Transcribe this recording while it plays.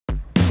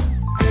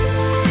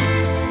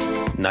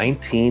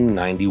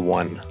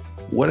1991.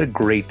 What a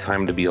great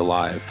time to be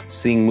alive.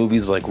 Seeing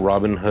movies like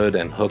Robin Hood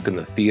and Hook in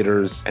the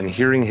theaters, and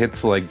hearing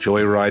hits like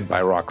Joyride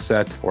by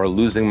Roxette or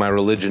Losing My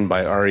Religion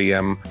by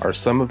REM are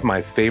some of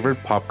my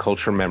favorite pop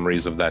culture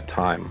memories of that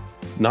time.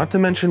 Not to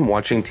mention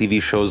watching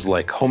TV shows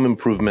like Home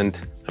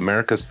Improvement,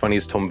 America's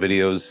Funniest Home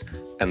Videos,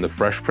 and The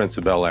Fresh Prince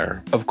of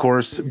Bel-Air. Of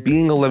course,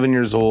 being 11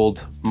 years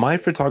old, my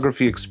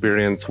photography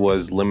experience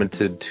was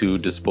limited to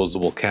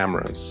disposable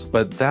cameras,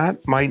 but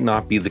that might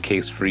not be the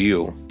case for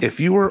you. If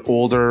you were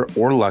older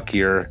or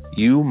luckier,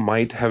 you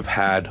might have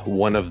had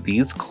one of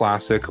these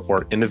classic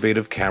or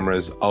innovative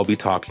cameras I'll be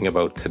talking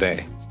about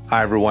today.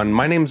 Hi everyone,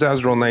 my name is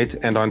Azriel Knight,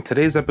 and on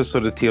today's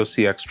episode of TOC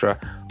Extra,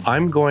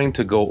 I'm going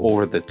to go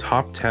over the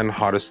top 10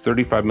 hottest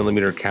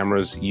 35mm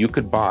cameras you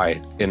could buy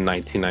in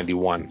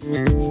 1991.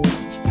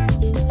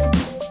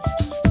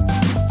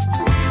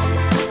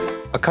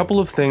 A couple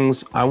of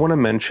things I want to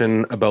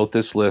mention about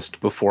this list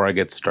before I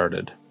get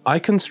started. I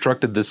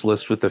constructed this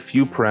list with a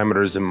few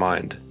parameters in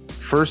mind.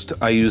 First,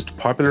 I used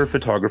Popular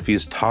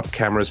Photography's top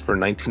cameras for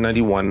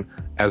 1991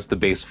 as the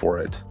base for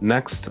it.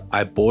 Next,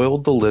 I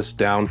boiled the list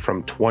down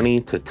from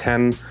 20 to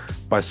 10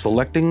 by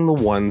selecting the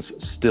ones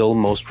still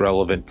most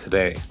relevant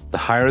today. The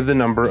higher the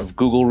number of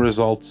Google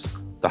results,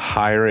 the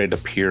higher it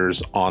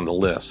appears on the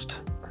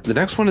list. The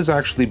next one is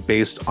actually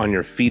based on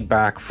your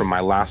feedback from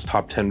my last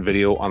top 10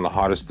 video on the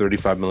hottest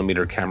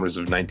 35mm cameras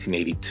of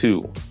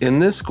 1982. In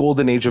this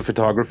golden age of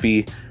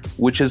photography,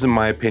 which is in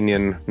my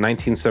opinion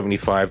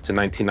 1975 to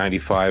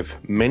 1995,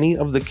 many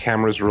of the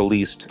cameras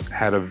released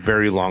had a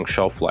very long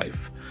shelf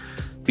life.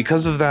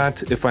 Because of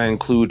that, if I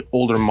include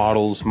older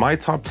models, my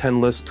top 10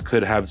 list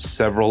could have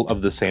several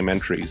of the same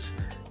entries,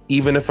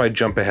 even if I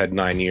jump ahead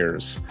 9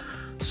 years.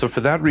 So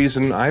for that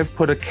reason, I have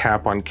put a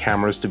cap on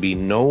cameras to be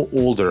no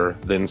older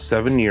than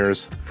 7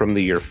 years from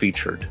the year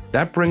featured.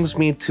 That brings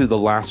me to the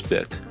last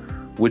bit,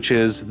 which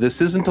is this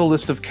isn't a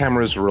list of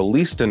cameras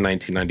released in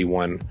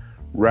 1991,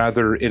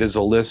 rather it is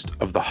a list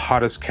of the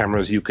hottest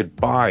cameras you could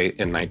buy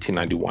in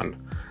 1991.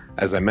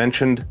 As I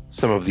mentioned,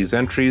 some of these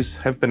entries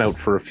have been out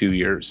for a few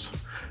years.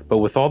 But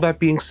with all that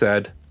being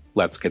said,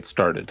 let's get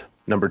started.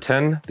 Number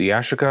 10, the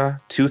Yashica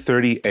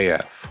 230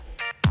 AF.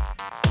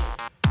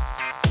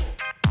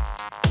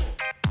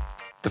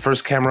 The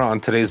first camera on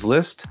today's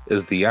list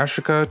is the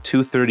Yashica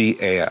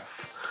 230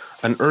 AF,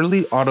 an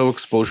early auto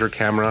exposure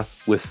camera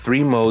with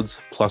 3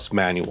 modes plus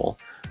manual.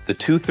 The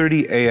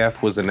 230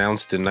 AF was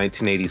announced in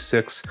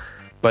 1986,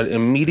 but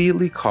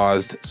immediately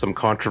caused some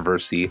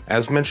controversy,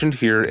 as mentioned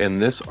here in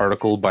this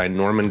article by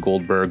Norman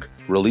Goldberg,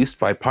 released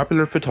by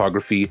Popular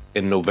Photography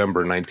in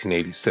November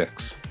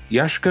 1986.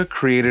 Yashica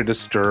created a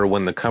stir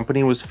when the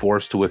company was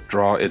forced to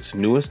withdraw its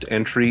newest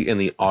entry in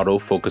the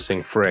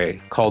auto-focusing fray.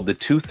 Called the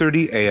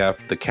 230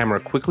 AF, the camera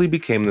quickly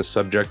became the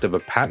subject of a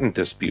patent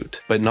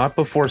dispute, but not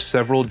before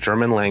several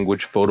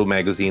German-language photo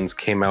magazines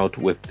came out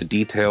with the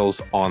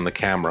details on the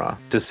camera.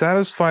 To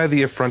satisfy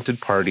the affronted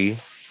party,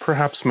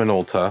 perhaps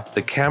Minolta,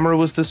 the camera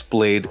was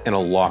displayed in a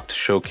locked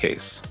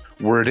showcase.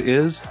 Word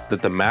is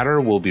that the matter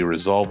will be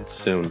resolved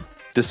soon.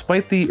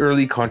 Despite the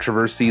early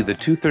controversy, the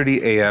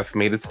 230 AF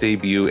made its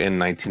debut in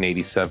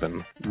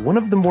 1987. One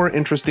of the more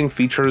interesting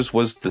features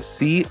was the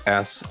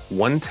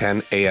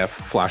CS110 AF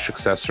flash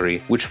accessory,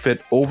 which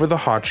fit over the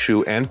hot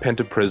shoe and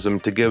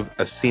pentaprism to give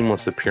a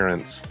seamless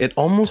appearance. It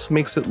almost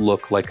makes it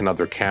look like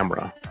another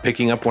camera.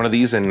 Picking up one of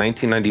these in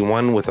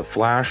 1991 with a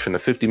flash and a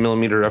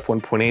 50mm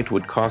f1.8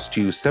 would cost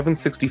you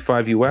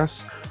 $765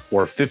 US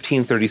or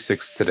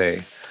 $1536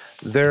 today.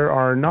 There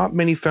are not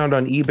many found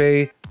on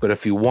eBay, but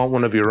if you want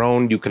one of your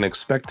own, you can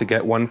expect to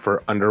get one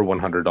for under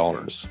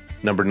 $100.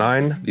 Number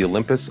 9, the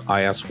Olympus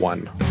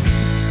IS-1.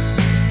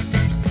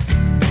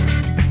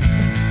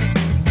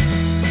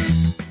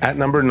 At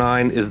number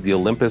 9 is the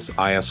Olympus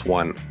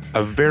IS-1,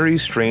 a very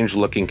strange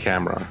looking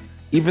camera.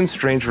 Even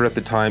stranger at the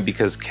time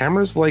because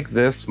cameras like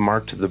this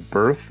marked the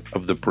birth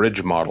of the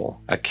bridge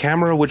model, a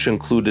camera which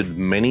included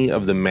many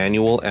of the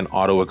manual and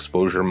auto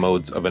exposure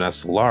modes of an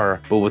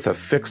SLR, but with a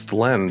fixed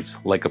lens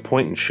like a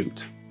point and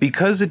shoot.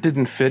 Because it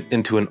didn't fit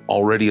into an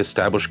already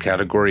established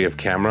category of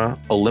camera,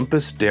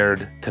 Olympus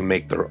dared to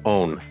make their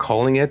own,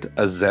 calling it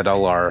a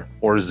ZLR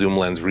or zoom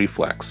lens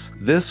reflex.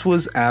 This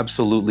was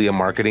absolutely a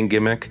marketing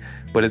gimmick,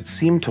 but it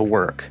seemed to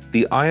work.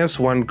 The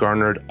IS-1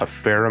 garnered a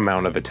fair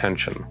amount of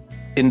attention.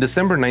 In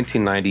December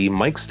 1990,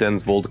 Mike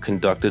Stensvold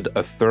conducted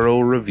a thorough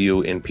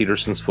review in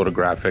Peterson's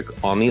Photographic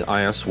on the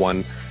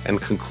IS-1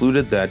 and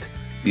concluded that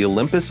the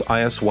Olympus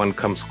IS-1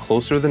 comes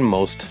closer than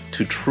most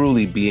to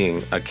truly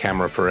being a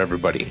camera for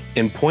everybody.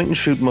 In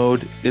point-and-shoot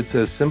mode, it's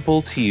as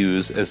simple to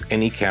use as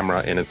any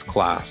camera in its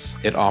class.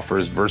 It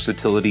offers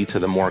versatility to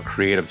the more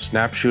creative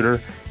snap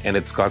shooter, and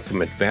it's got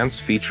some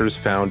advanced features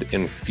found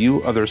in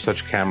few other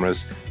such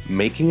cameras,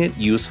 making it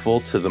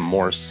useful to the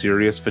more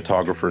serious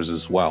photographers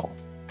as well.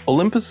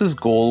 Olympus's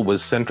goal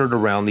was centered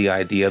around the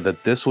idea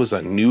that this was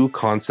a new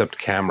concept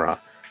camera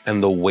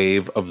and the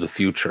wave of the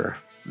future.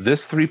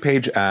 This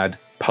 3-page ad,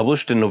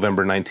 published in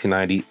November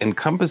 1990,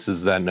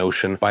 encompasses that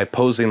notion by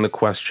posing the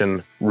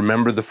question,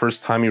 remember the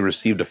first time you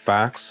received a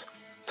fax?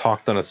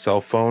 talked on a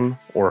cell phone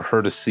or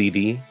heard a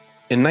CD.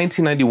 In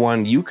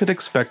 1991, you could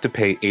expect to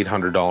pay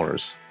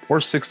 $800, or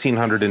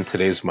 $1,600 in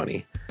today's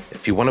money.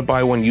 If you want to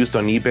buy one used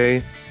on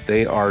eBay,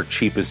 they are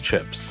cheap as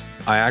chips.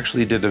 I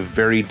actually did a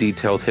very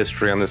detailed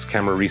history on this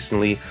camera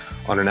recently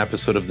on an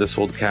episode of This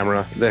Old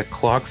Camera that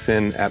clocks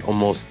in at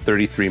almost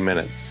 33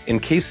 minutes. In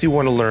case you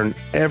want to learn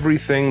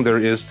everything there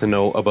is to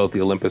know about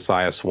the Olympus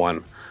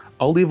IS-1,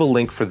 I'll leave a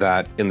link for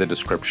that in the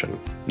description.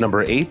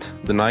 Number 8,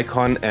 the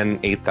Nikon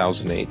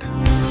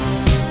N8008.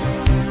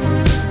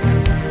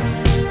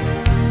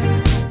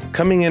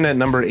 Coming in at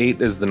number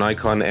 8 is the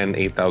Nikon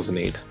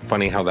N8008.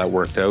 Funny how that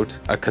worked out.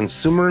 A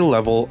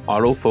consumer-level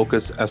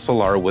autofocus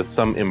SLR with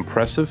some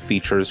impressive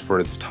features for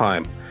its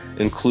time,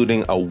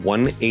 including a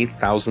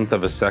 1/8,000th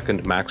of a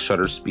second max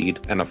shutter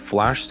speed and a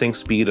flash sync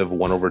speed of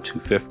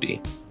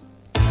 1/250.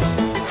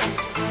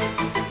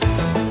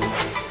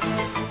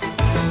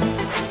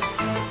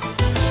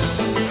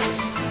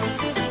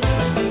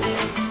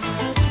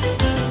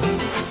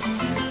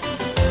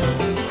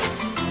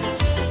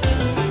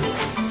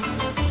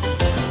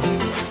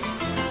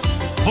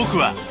僕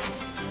は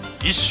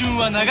一瞬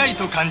は長い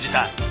と感じ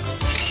た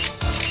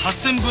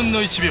8000分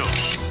の1秒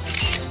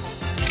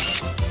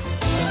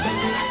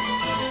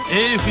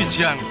AF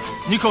一眼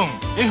ニコン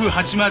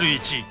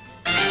F801。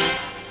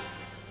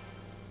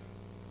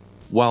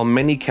 While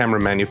many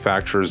camera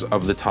manufacturers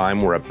of the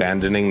time were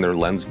abandoning their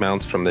lens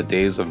mounts from the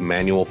days of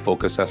manual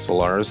focus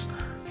SLRs,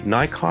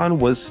 Nikon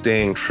was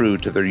staying true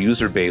to their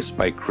user base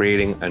by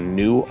creating a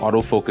new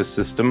autofocus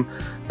system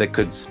that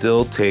could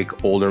still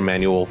take older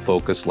manual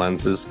focus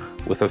lenses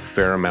with a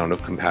fair amount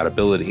of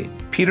compatibility.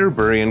 Peter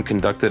Burian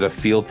conducted a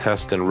field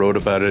test and wrote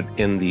about it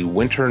in the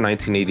winter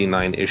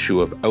 1989 issue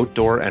of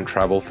Outdoor and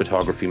Travel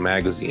Photography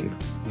magazine.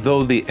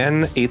 Though the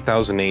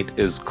N8008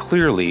 is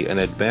clearly an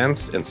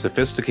advanced and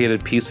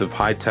sophisticated piece of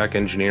high-tech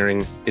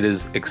engineering, it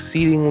is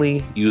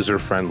exceedingly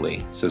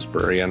user-friendly, says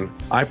Burian.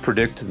 I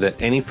predict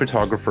that any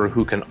photographer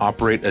who can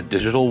operate a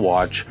digital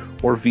watch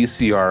or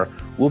VCR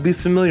will be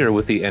familiar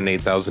with the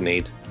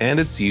N8008 and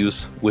its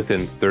use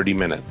within 30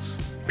 minutes.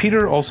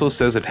 Peter also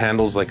says it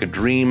handles like a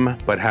dream,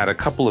 but had a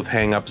couple of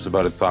hang-ups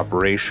about its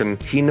operation.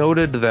 He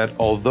noted that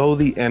although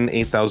the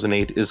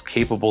N8008 is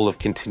capable of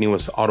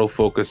continuous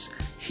autofocus,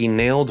 he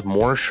nailed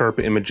more sharp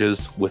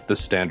images with the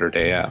standard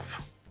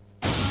AF.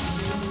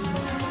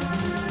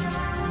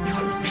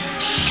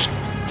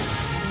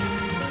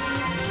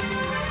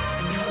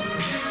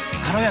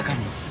 軽やかに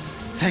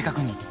正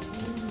確に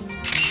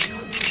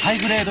ハイ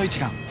グレード一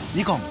眼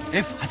ニコン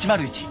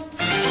F801。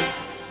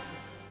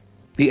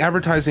 The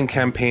advertising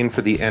campaign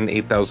for the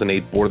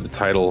N8008 bore the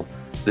title,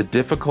 "The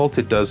difficult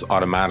it does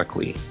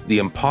automatically, the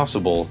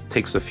impossible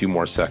takes a few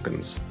more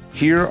seconds."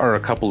 Here are a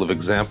couple of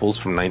examples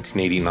from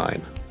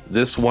 1989.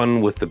 This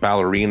one with the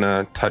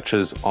ballerina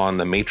touches on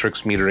the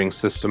matrix metering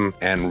system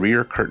and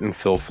rear curtain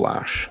fill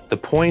flash. The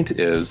point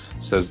is,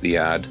 says the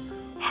ad,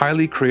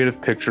 highly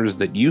creative pictures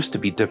that used to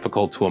be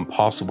difficult to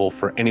impossible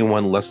for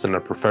anyone less than a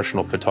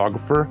professional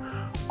photographer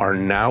are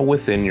now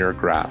within your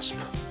grasp.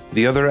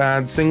 The other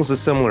ad sings a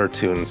similar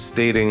tune,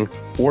 stating,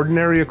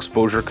 ordinary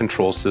exposure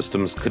control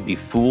systems could be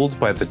fooled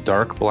by the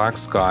dark black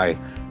sky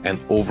and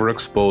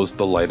overexpose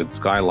the lighted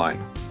skyline.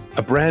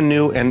 A brand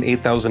new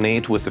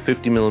N8008 with the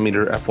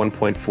 50mm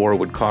f1.4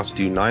 would cost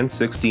you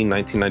 $960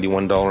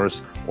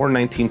 $1991 or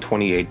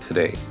 $1928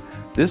 today.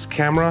 This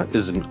camera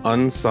is an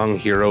unsung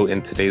hero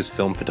in today's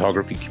film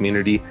photography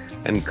community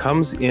and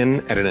comes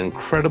in at an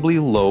incredibly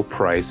low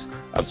price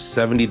of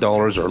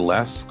 $70 or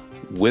less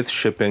with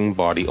shipping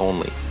body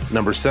only.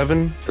 Number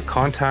 7, the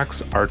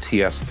Contax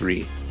RTS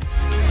III.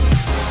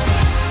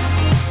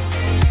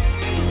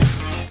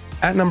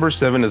 At number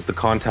 7 is the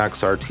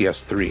Contax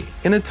RTS III.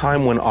 In a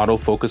time when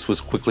autofocus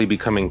was quickly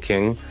becoming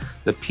king,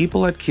 the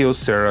people at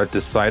Kyocera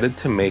decided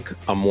to make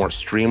a more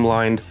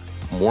streamlined,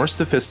 more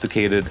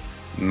sophisticated,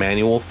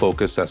 manual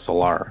focus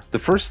SLR. The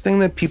first thing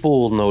that people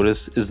will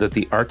notice is that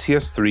the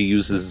RTS III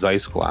uses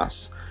Zeiss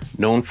glass,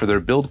 known for their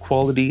build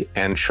quality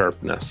and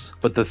sharpness.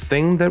 But the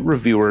thing that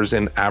reviewers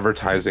and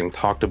advertising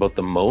talked about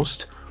the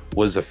most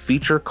was a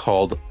feature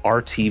called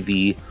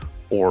RTV,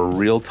 or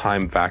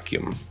real-time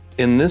vacuum.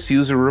 In this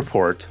user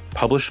report,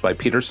 published by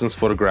Peterson's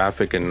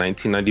Photographic in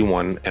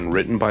 1991 and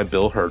written by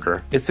Bill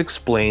Herder, it's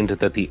explained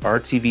that the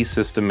RTV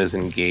system is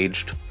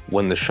engaged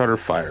when the shutter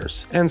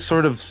fires and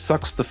sort of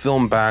sucks the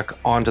film back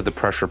onto the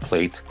pressure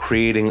plate,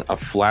 creating a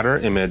flatter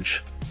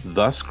image,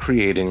 thus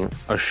creating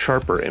a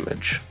sharper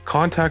image.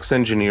 Contax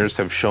engineers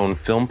have shown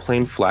film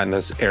plane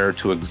flatness error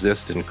to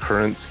exist in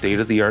current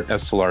state-of-the-art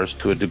SLRs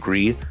to a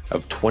degree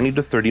of 20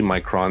 to 30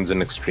 microns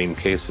in extreme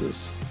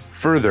cases.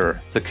 Further,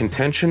 the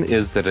contention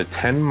is that a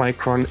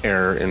 10-micron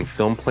error in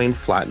film plane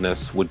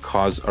flatness would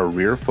cause a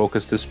rear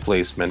focus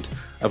displacement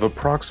of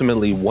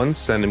approximately 1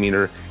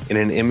 centimeter in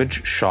an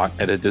image shot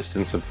at a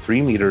distance of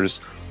 3 meters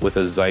with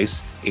a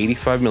Zeiss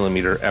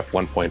 85mm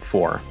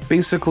f1.4.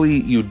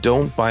 Basically, you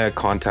don't buy a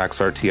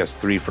Contax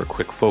RTS III for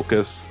quick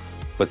focus,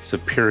 but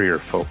superior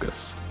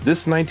focus.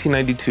 This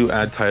 1992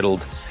 ad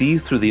titled "See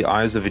Through the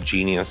Eyes of a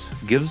Genius"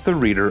 gives the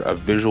reader a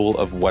visual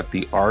of what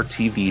the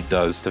RTV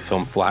does to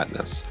film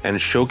flatness and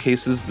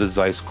showcases the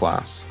Zeiss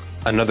glass.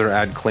 Another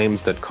ad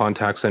claims that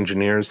Contax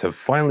engineers have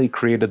finally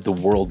created the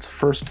world's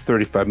first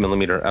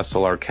 35mm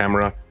SLR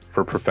camera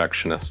for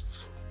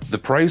perfectionists. The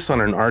price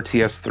on an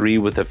RTS III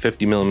with a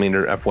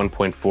 50mm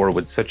f1.4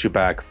 would set you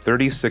back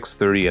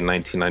 $3630 in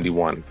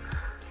 1991,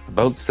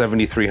 about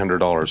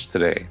 $7,300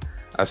 today.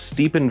 A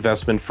steep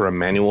investment for a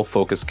manual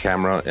focus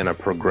camera in a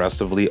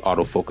progressively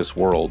autofocus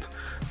world,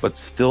 but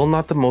still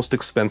not the most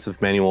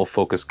expensive manual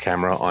focus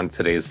camera on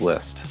today's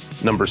list.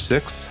 Number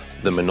 6,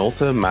 the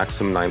Minolta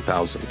Maxxum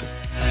 9000.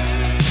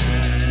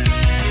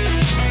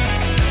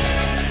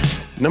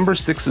 Number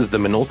 6 is the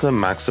Minolta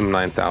Maxxum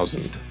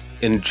 9000.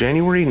 In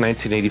January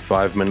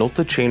 1985,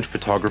 Minolta changed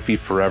photography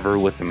forever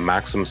with the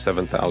Maxxum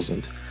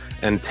 7000,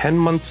 and 10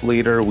 months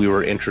later we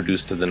were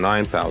introduced to the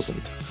 9000.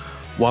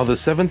 While the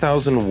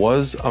 7000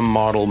 was a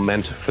model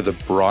meant for the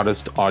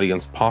broadest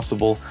audience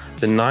possible,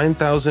 the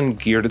 9000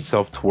 geared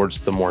itself towards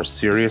the more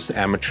serious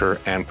amateur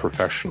and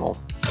professional.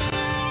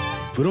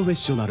 プロフェッ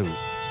ショナル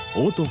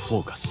オートフォ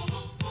ーカス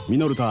ミ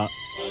ノルタ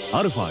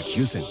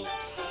α9000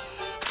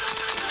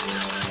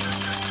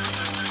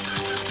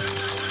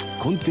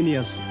 コンティニ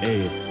アス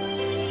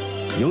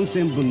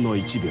AF4000 分の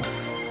1秒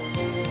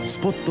ス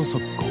ポット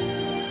速攻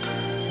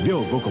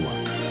秒5コマ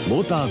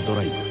モータード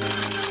ライブ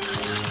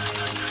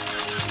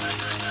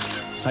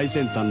最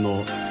先端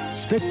の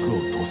スペックを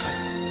搭載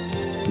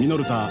ミノ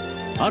ルタ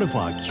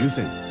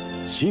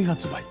α9000 新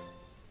発売。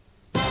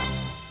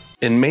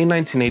 In May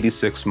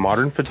 1986,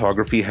 modern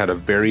photography had a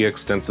very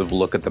extensive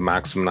look at the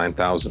Maxxum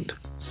 9000,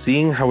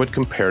 seeing how it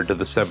compared to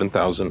the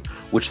 7000,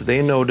 which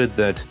they noted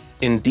that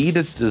indeed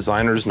its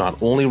designers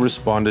not only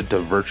responded to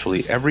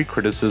virtually every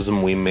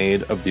criticism we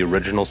made of the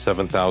original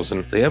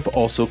 7000, they have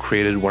also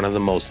created one of the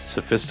most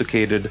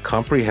sophisticated,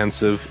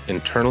 comprehensive,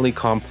 internally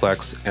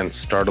complex, and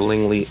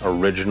startlingly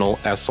original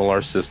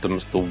SLR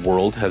systems the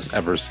world has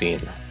ever seen.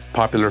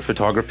 Popular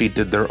Photography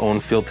did their own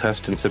field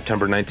test in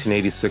September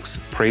 1986,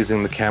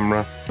 praising the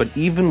camera, but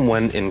even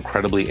when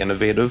incredibly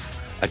innovative,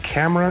 a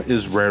camera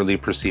is rarely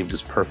perceived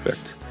as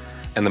perfect.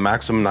 And the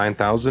Maxxum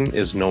 9000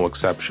 is no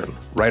exception.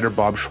 Writer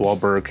Bob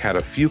Schwalberg had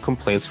a few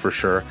complaints for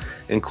sure,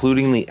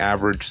 including the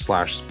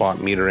average/spot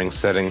metering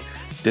setting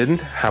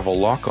didn't have a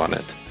lock on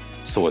it,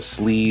 so a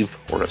sleeve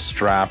or a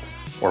strap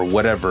or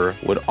whatever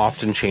would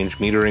often change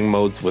metering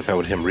modes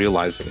without him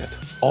realizing it.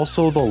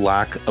 Also, the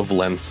lack of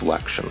lens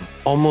selection.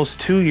 Almost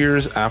 2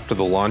 years after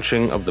the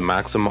launching of the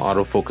Maxxum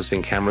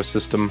autofocusing camera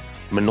system,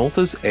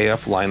 Minolta's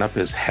AF lineup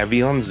is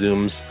heavy on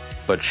zooms,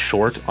 but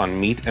short on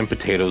meat and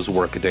potatoes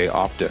workaday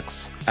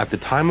optics. At the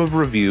time of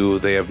review,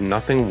 they have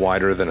nothing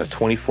wider than a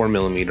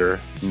 24mm,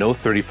 no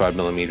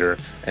 35mm,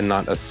 and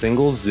not a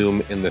single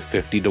zoom in the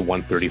 50 to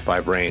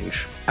 135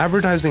 range.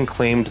 Advertising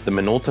claimed the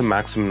Minolta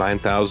Maxxum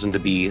 9000 to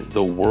be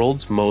the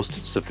world's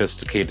most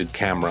sophisticated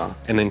camera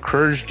and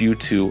encouraged you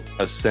to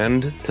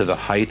ascend to the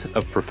height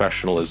of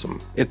professionalism.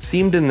 It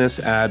seemed in this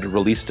ad,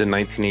 released in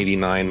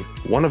 1989,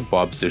 one of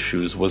Bob's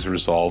issues was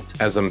resolved,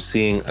 as I'm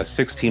seeing a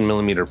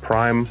 16mm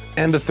prime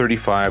and a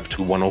 35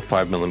 to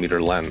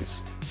 105mm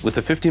lens. With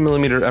a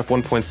 50mm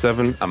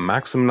f1.7, a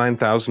Maxxum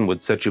 9000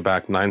 would set you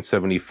back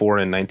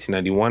 $974 in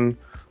 1991,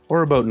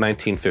 or about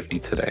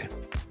 $1950 today.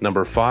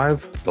 Number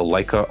 5, the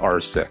Leica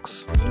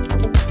R6.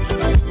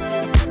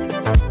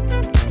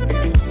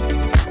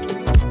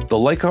 The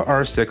Leica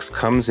R6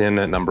 comes in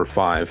at number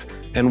 5,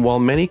 and while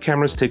many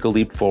cameras take a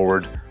leap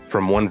forward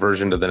from one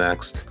version to the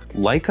next,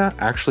 Leica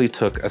actually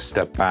took a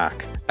step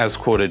back, as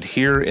quoted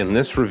here in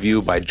this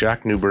review by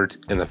Jack Newbert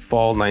in the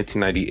fall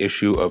 1990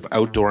 issue of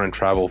Outdoor and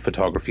Travel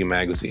Photography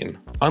magazine.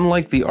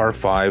 Unlike the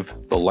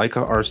R5, the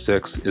Leica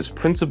R6 is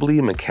principally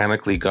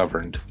mechanically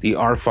governed. The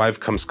R5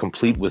 comes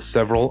complete with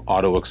several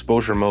auto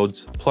exposure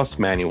modes, plus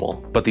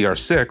manual, but the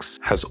R6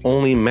 has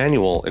only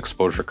manual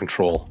exposure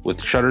control,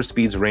 with shutter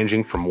speeds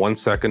ranging from 1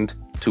 second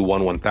to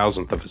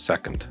 1/1000th of a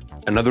second.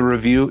 Another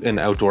review in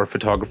Outdoor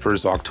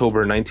Photographer's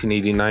October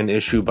 1989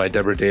 issue by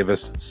Deborah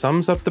Davis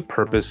sums up the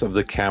purpose of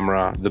the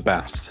camera the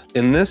best.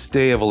 In this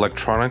day of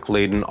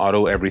electronic-laden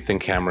auto-everything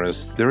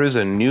cameras, there is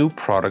a new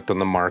product on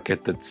the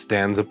market that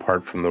stands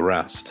apart from the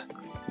rest.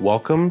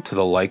 Welcome to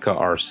the Leica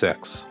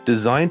R6.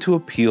 Designed to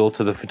appeal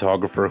to the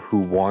photographer who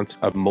wants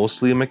a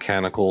mostly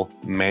mechanical,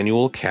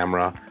 manual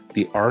camera,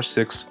 the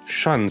R6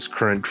 shuns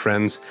current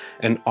trends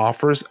and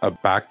offers a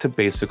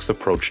back-to-basics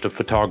approach to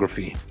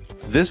photography.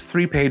 This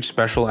 3-page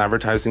special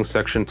advertising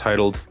section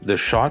titled "The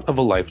Shot of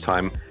a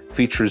Lifetime"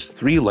 features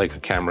 3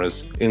 Leica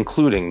cameras,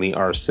 including the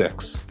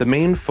R6. The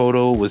main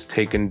photo was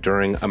taken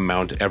during a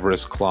Mount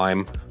Everest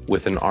climb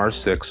with an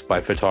R6 by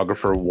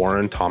photographer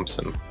Warren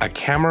Thompson. A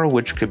camera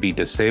which could be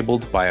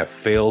disabled by a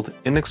failed,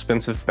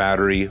 inexpensive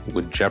battery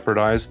would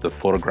jeopardize the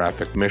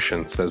photographic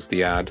mission, says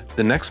the ad.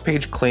 The next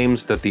page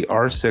claims that the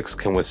R6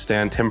 can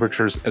withstand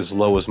temperatures as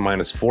low as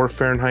 -4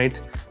 Fahrenheit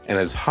and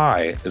as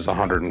high as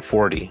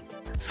 140.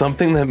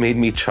 Something that made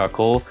me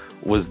chuckle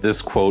was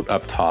this quote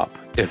up top.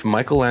 If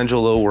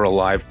Michelangelo were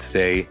alive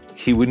today,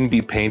 he wouldn't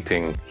be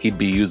painting, he'd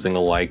be using a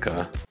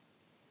Leica.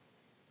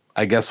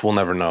 I guess we'll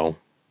never know.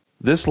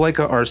 This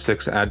Leica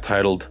R6 ad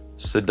titled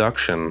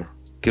Seduction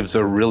gives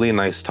a really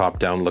nice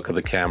top-down look of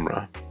the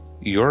camera.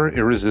 You're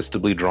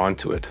irresistibly drawn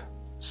to it,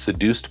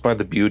 seduced by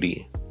the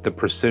beauty, the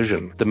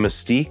precision, the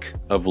mystique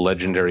of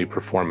legendary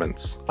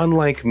performance.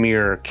 Unlike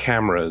mere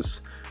cameras,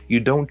 you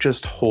don't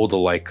just hold a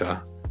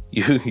Leica.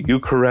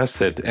 You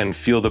caress it and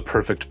feel the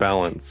perfect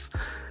balance,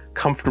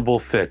 comfortable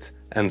fit,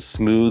 and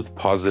smooth,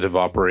 positive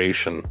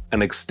operation.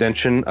 An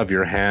extension of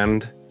your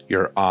hand,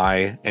 your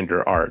eye, and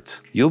your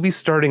art. You'll be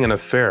starting an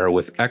affair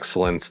with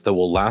excellence that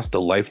will last a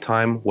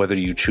lifetime, whether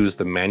you choose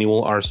the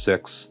manual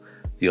R6,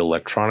 the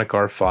electronic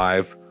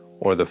R5,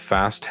 or the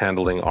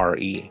fast-handling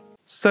RE.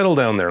 Settle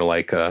down there,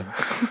 Leica.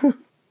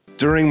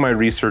 During my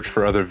research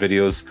for other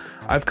videos,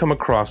 I've come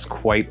across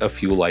quite a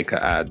few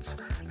Leica ads,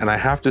 and I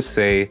have to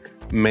say,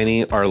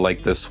 many are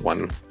like this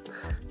one.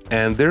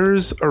 And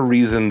there's a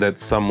reason that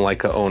some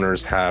Leica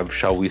owners have,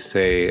 shall we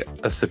say,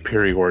 a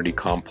superiority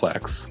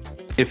complex.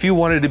 If you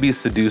wanted to be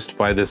seduced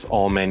by this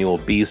all-manual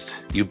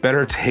beast, you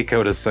better take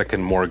out a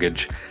second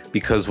mortgage,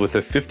 because with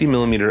a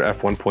 50mm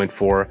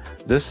f1.4,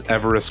 this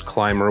Everest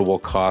climber will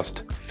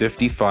cost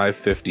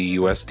 $55.50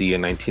 USD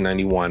in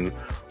 1991,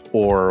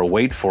 or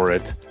wait for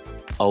it,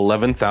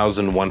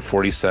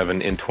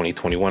 $11,147 in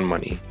 2021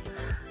 money.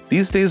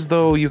 These days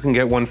though, you can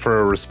get one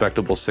for a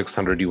respectable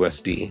 $600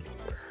 USD.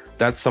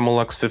 That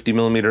Summilux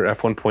 50mm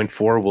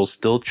f1.4 will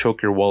still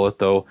choke your wallet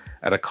though,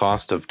 at a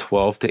cost of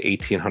 $1,200 to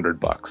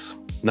 $1,800.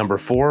 Number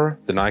 4,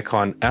 the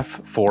Nikon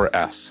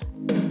F4s.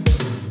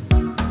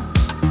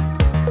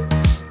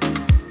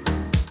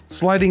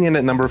 Sliding in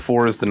at number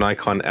 4 is the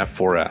Nikon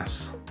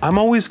F4s. I'm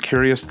always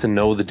curious to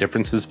know the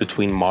differences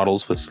between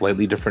models with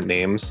slightly different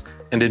names,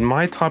 and in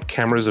my top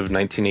cameras of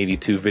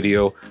 1982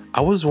 video,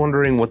 I was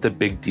wondering what the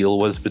big deal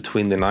was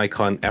between the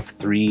Nikon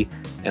F3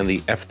 and the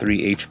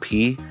F3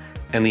 HP,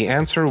 and the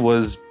answer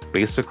was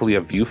basically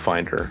a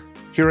viewfinder.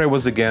 Here I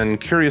was again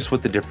curious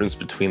what the difference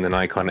between the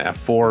Nikon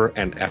F4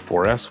 and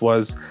F4s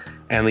was,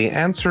 and the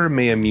answer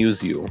may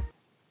amuse you.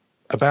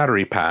 A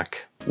battery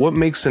pack. What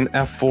makes an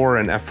F4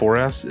 and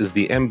F4s is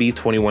the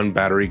MB21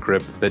 battery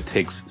grip that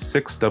takes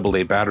 6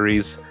 AA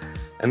batteries,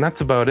 and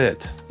that's about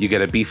it. You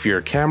get a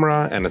beefier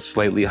camera and a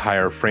slightly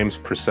higher frames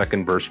per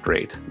second burst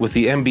rate. With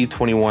the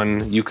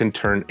MB21, you can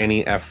turn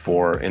any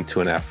F4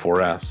 into an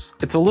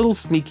F4s. It's a little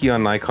sneaky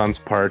on Nikon's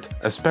part,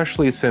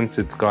 especially since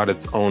it's got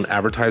its own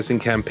advertising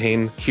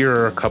campaign. Here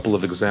are a couple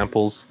of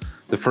examples.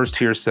 The first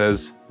here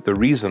says, "The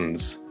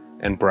reasons,"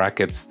 and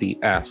brackets the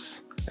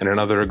S. And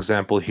another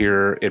example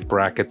here, it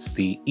brackets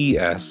the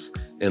ES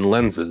in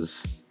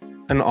lenses.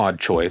 An odd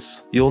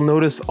choice. You'll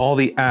notice all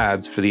the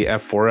ads for the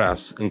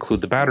F4s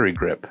include the battery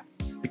grip,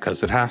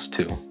 because it has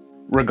to.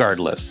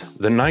 Regardless,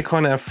 the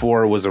Nikon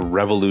F4 was a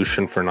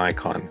revolution for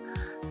Nikon.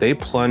 They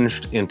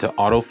plunged into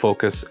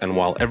autofocus, and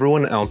while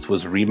everyone else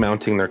was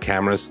remounting their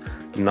cameras,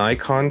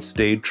 Nikon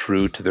stayed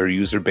true to their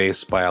user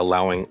base by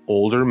allowing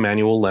older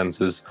manual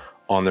lenses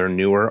on their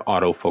newer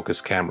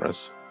autofocus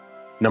cameras.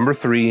 Number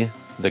 3,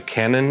 the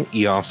Canon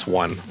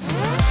EOS-1.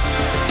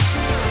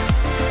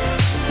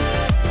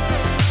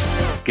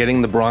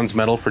 Getting the bronze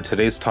medal for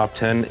today's top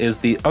 10 is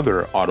the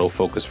other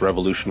autofocus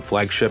revolution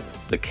flagship,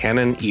 the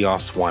Canon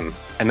EOS-1.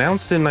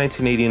 Announced in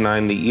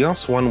 1989, the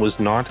EOS-1 was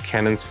not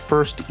Canon's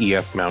first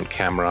EF mount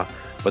camera,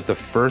 but the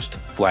first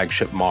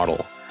flagship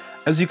model.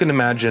 As you can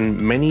imagine,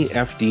 many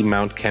FD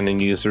mount Canon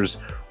users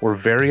were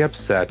very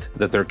upset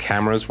that their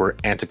cameras were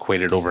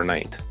antiquated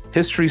overnight.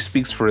 History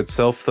speaks for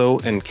itself though,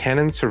 and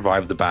Canon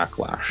survived the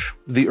backlash.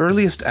 The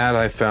earliest ad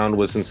I found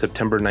was in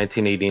September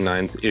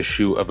 1989's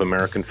issue of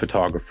American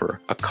Photographer,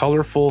 a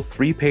colorful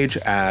 3-page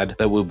ad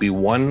that would be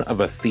one of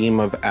a theme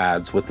of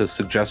ads with a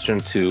suggestion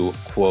to,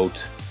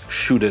 quote,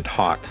 "shoot it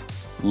hot,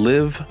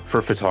 live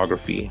for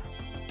photography,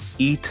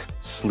 eat,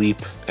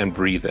 sleep, and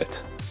breathe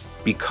it,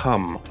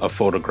 become a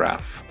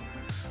photograph,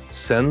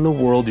 send the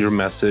world your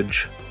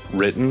message,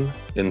 written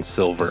in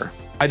silver."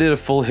 I did a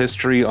full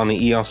history on the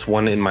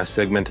EOS-1 in my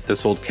segment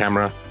This Old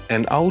Camera,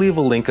 and I'll leave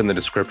a link in the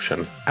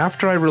description.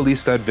 After I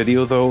released that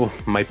video though,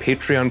 my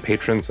Patreon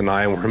patrons and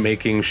I were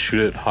making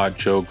shoot it hot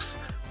jokes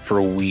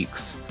for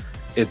weeks.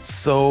 It's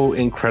so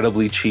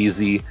incredibly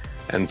cheesy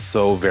and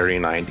so very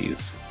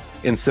 90s.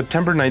 In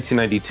September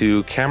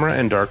 1992, Camera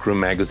and Darkroom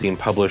magazine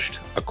published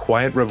A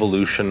Quiet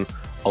Revolution,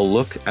 a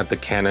look at the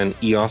Canon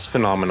EOS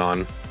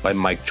phenomenon by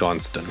Mike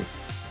Johnston.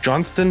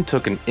 Johnston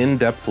took an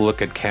in-depth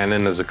look at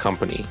Canon as a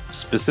company,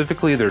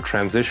 specifically their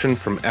transition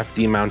from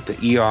FD mount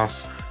to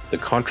EOS, the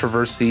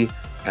controversy,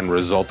 and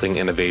resulting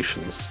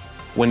innovations.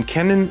 When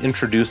Canon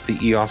introduced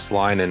the EOS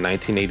line in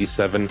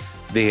 1987,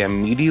 they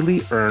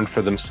immediately earned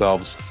for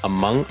themselves,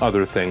 among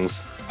other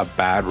things, a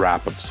bad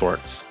rap of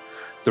sorts.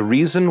 The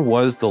reason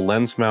was the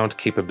lens mount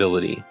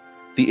capability.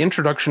 The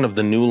introduction of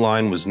the new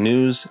line was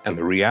news, and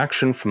the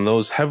reaction from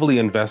those heavily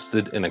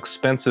invested in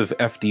expensive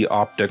FD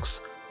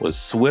optics was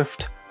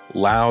swift,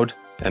 loud,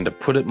 and to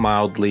put it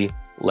mildly,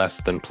 less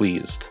than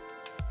pleased.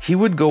 He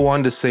would go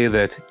on to say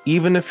that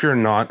even if you're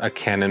not a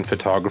Canon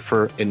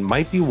photographer, it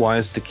might be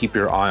wise to keep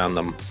your eye on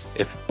them,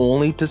 if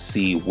only to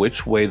see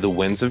which way the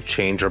winds of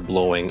change are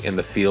blowing in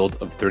the field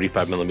of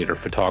 35mm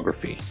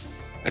photography.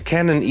 A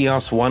Canon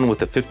EOS-1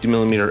 with a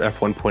 50mm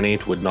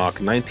f1.8 would knock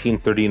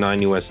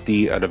 $1939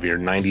 USD out of your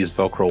 90s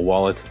Velcro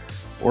wallet,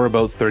 or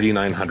about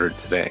 $3,900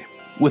 today.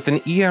 With an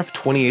EF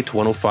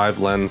 28-105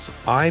 lens,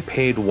 I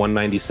paid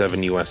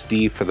 $197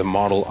 USD for the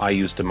model I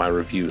used in my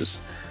reviews.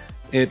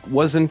 It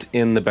wasn't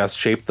in the best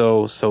shape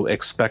though, so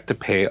expect to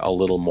pay a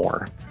little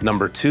more.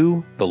 Number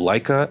 2, the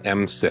Leica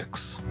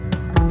M6.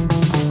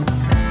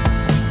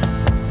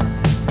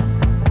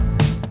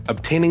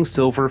 Obtaining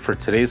silver for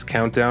today's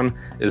countdown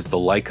is the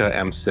Leica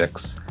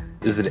M6.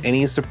 Is it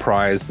any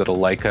surprise that a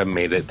Leica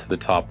made it to the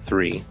top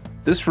 3?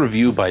 This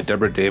review by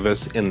Deborah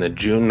Davis in the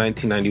June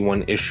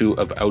 1991 issue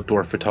of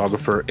Outdoor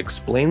Photographer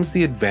explains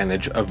the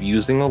advantage of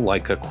using a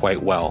Leica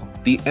quite well.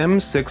 The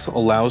M6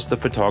 allows the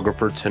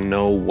photographer to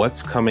know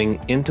what's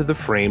coming into the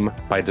frame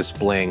by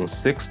displaying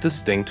 6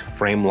 distinct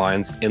frame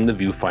lines in the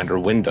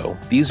viewfinder window.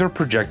 These are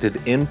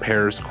projected in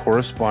pairs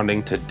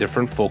corresponding to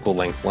different focal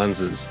length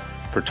lenses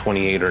for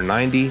 28 or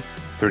 90,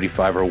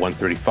 35 or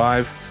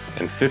 135,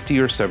 and 50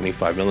 or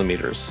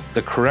 75mm.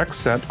 The correct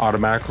set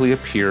automatically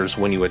appears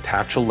when you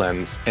attach a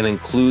lens and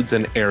includes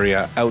an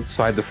area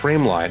outside the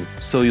frame line,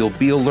 so you'll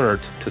be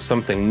alert to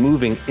something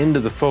moving into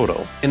the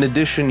photo. In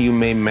addition, you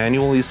may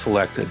manually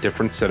select a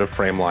different set of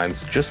frame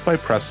lines just by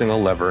pressing a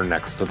lever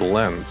next to the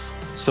lens.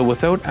 So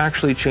without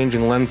actually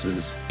changing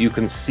lenses, you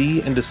can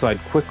see and decide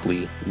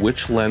quickly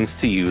which lens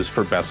to use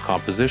for best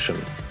composition.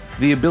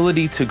 The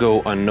ability to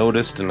go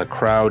unnoticed in a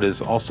crowd is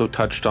also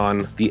touched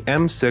on. The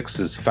M6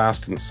 is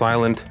fast and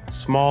silent,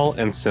 small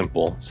and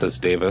simple, says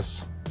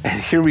Davis.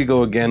 And here we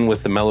go again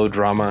with the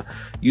melodrama,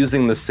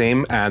 using the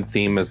same ad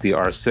theme as the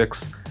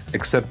R6,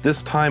 except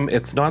this time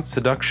it's not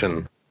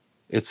seduction,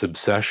 it's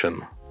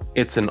obsession.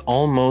 It's an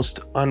almost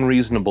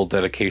unreasonable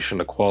dedication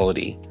to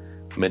quality,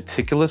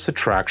 meticulous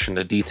attraction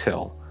to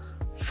detail,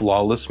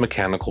 flawless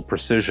mechanical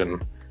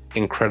precision,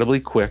 incredibly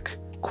quick,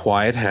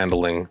 quiet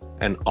handling,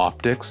 and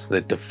optics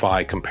that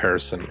defy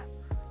comparison.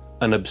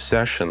 An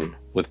obsession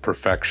with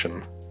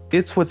perfection.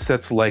 It's what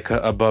sets Leica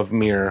above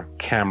mere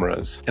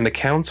cameras and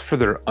accounts for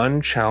their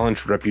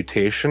unchallenged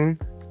reputation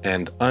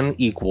and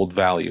unequaled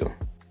value.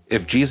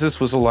 If Jesus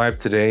was alive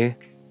today,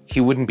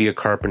 he wouldn't be a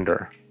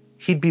carpenter.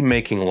 He'd be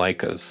making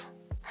Leicas.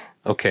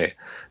 Okay,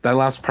 that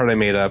last part I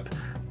made up,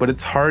 but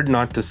it's hard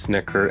not to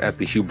snicker at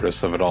the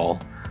hubris of it all.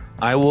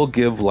 I will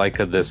give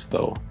Leica this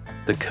though.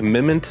 The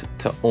commitment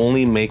to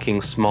only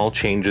making small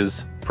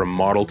changes from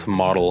model to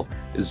model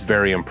is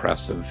very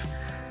impressive.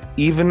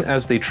 Even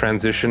as they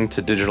transition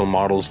to digital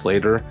models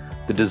later,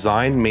 the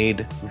design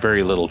made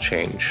very little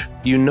change.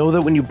 You know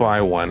that when you buy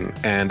one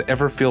and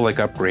ever feel like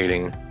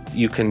upgrading,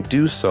 you can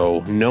do so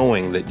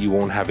knowing that you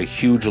won't have a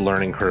huge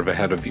learning curve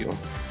ahead of you.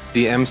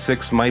 The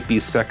M6 might be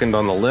second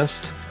on the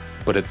list,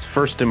 but it's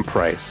first in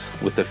price.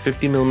 With the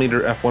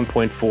 50mm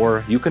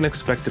f1.4, you can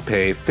expect to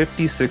pay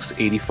 $56.85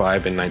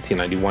 in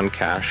 1991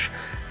 cash.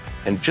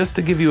 And just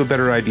to give you a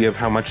better idea of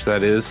how much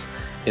that is,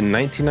 in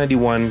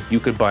 1991, you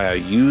could buy a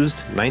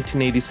used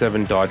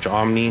 1987 Dodge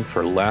Omni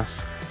for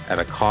less at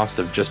a cost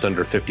of just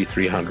under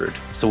 $5,300.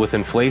 So with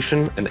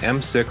inflation, an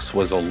M6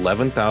 was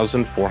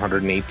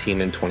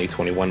 $11,418 in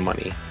 2021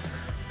 money.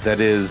 That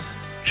is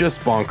just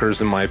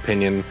bonkers in my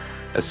opinion,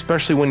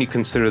 especially when you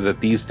consider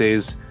that these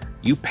days,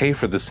 you pay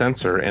for the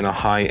sensor in a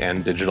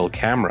high-end digital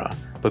camera,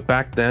 but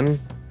back then,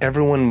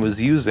 everyone was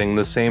using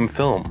the same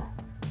film.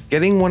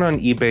 Getting one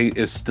on eBay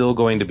is still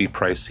going to be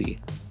pricey.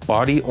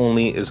 Body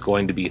only is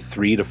going to be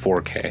 $3 to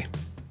 $4K.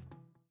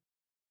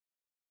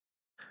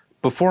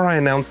 Before I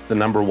announce the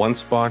number 1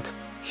 spot,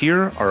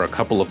 here are a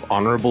couple of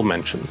honorable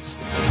mentions.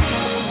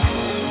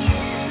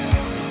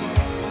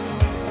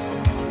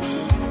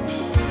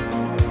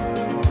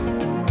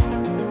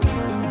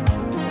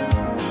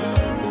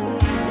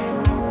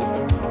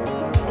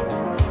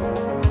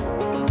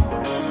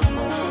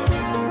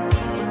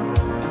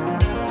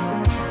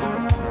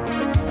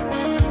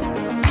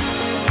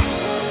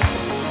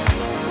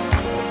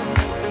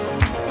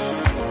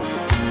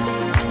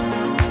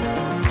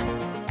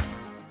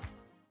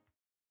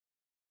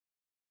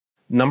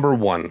 Number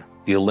 1,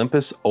 the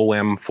Olympus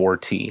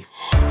OM-4T.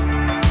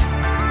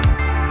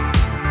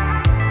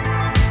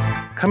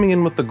 Coming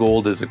in with the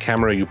gold is a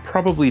camera you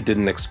probably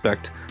didn't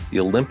expect,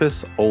 the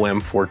Olympus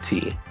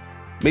OM-4T.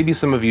 Maybe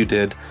some of you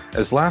did,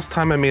 as last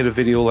time I made a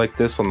video like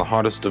this on the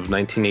hottest of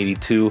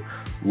 1982,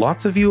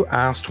 lots of you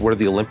asked where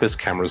the Olympus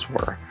cameras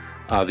were.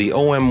 The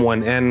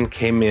OM-1N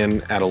came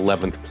in at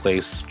 11th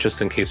place,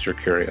 just in case you're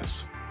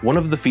curious. One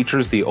of the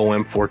features the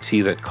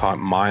OM-4T that caught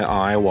my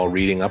eye while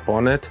reading up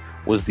on it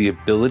was the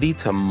ability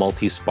to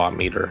multi-spot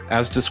meter,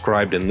 as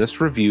described in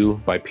this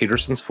review by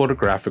Peterson's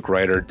photographic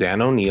writer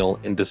Dan O'Neill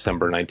in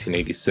December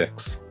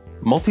 1986.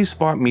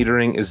 Multi-spot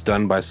metering is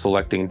done by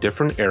selecting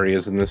different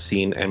areas in the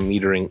scene and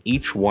metering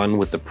each one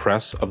with the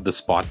press of the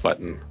spot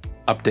button.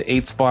 Up to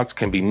 8 spots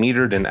can be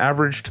metered and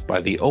averaged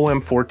by the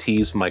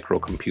OM-4T's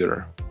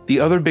microcomputer. The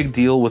other big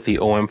deal with the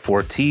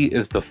OM-4T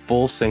is the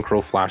full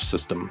synchro flash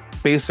system.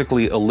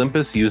 Basically,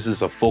 Olympus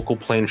uses a focal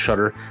plane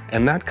shutter,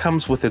 and that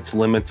comes with its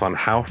limits on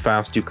how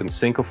fast you can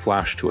sync a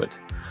flash to it.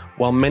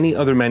 While many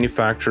other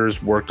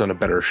manufacturers worked on a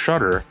better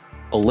shutter,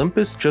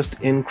 Olympus just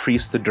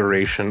increased the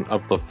duration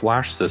of the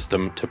flash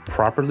system to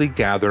properly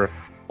gather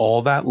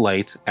all that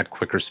light at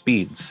quicker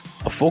speeds.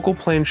 A focal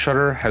plane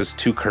shutter has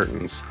two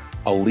curtains,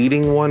 a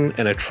leading one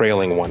and a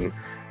trailing one,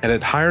 and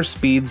at higher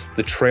speeds,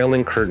 the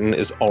trailing curtain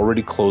is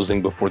already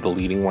closing before the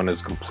leading one has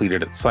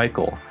completed its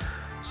cycle.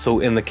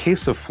 So in the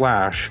case of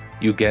flash,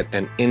 you get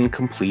an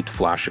incomplete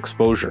flash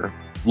exposure.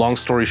 Long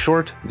story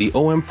short, the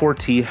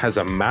OM-4T has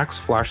a max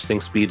flash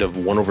sync speed of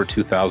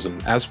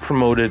 1/2000, as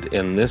promoted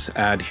in this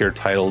ad here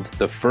titled,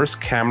 "The first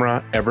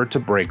camera ever to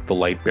break the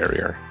light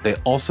barrier." They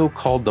also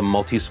called the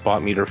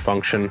multi-spot meter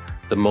function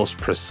the most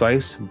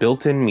precise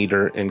built-in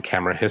meter in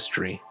camera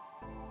history.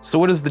 So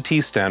what does the T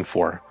stand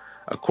for?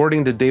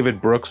 According to David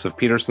Brooks of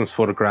Peterson's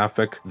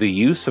Photographic, the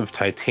use of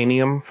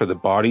titanium for the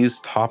body's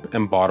top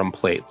and bottom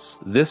plates.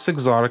 This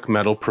exotic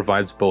metal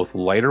provides both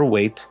lighter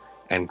weight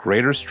and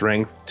greater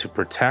strength to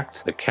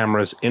protect the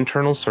camera's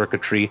internal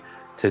circuitry,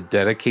 to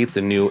dedicate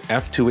the new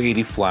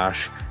f280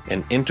 flash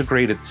and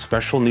integrate its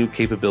special new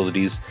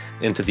capabilities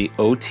into the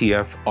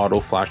OTF auto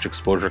flash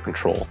exposure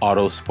control,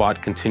 auto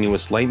spot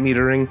continuous light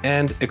metering,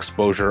 and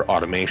exposure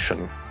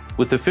automation.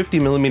 With the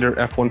 50mm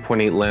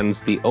f1.8 lens,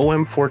 the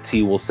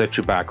OM-4T will set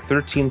you back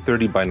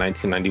 1330 by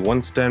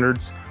 1991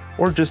 standards,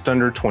 or just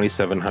under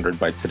 2700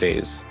 by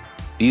today's.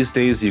 These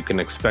days you can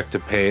expect to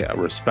pay a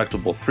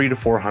respectable $300 to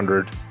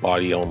 $400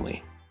 body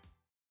only.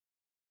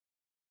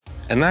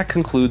 And that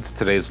concludes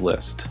today's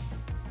list.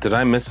 Did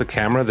I miss a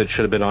camera that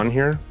should have been on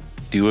here?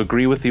 Do you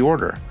agree with the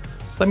order?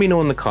 Let me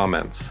know in the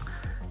comments.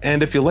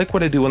 And if you like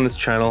what I do on this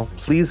channel,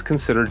 please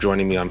consider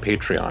joining me on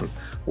Patreon,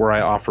 where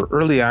I offer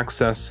early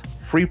access,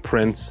 free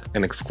prints,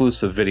 and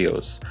exclusive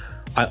videos.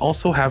 I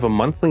also have a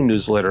monthly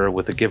newsletter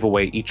with a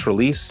giveaway each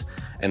release,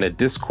 and a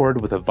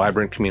Discord with a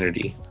vibrant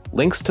community.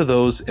 Links to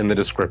those in the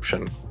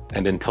description.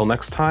 And until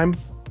next time,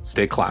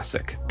 stay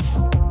classic.